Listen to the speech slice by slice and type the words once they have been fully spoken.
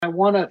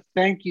want to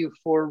thank you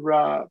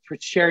for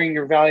sharing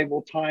your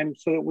valuable time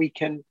so that we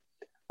can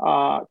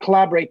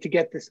collaborate to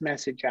get this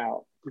message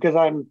out, because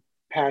I'm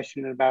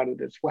passionate about it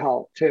as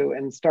well too.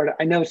 And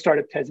I know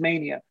Startup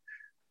Tasmania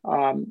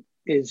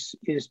is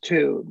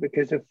too,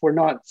 because if we're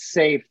not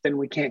safe, then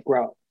we can't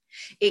grow.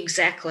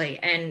 Exactly.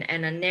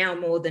 And now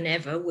more than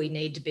ever, we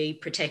need to be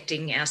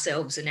protecting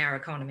ourselves and our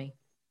economy.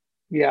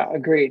 Yeah,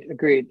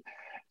 agreed.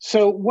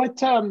 So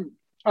what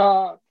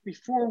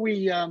before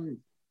we kind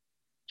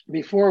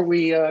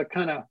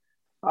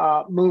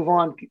of move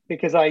on,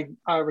 because I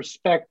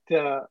respect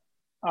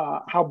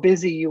how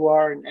busy you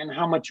are, and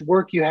how much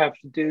work you have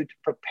to do to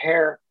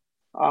prepare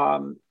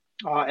and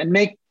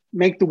make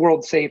the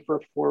world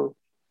safer for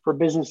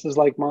businesses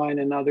like mine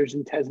and others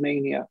in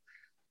Tasmania.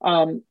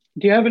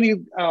 Do you have any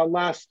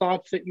last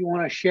thoughts that you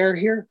want to share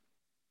here?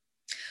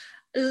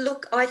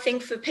 Look, I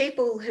think for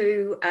people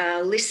who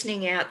are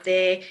listening out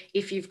there,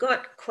 if you've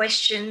got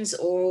questions,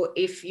 or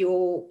if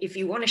you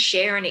want to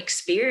share an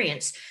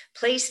experience,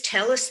 please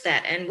tell us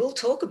that, and we'll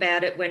talk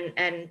about it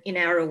and in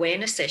our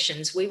awareness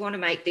sessions. We want to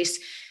make this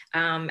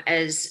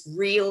as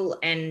real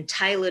and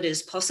tailored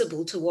as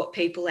possible to what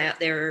people out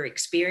there are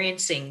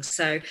experiencing.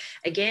 So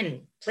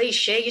again, please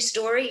share your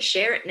story,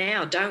 share it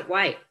now. Don't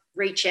wait.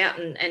 Reach out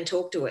and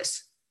talk to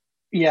us.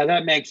 Yeah,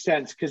 that makes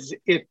sense, because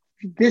if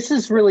this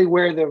is really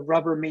where the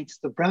rubber meets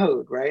the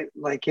road, right?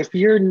 Like if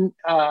you're,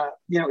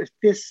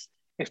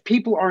 if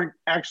people aren't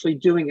actually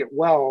doing it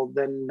well,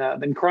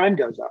 then crime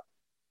goes up.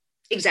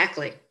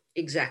 Exactly.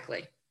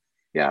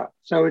 Yeah.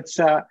 So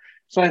so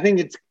I think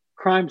it's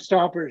Crime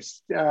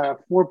Stoppers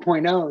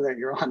 4.0 that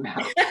you're on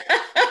now.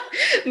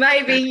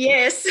 Maybe,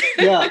 yes.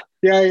 Yeah.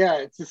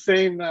 It's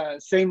the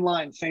same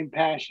line, same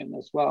passion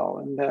as well,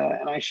 and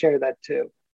I share that too.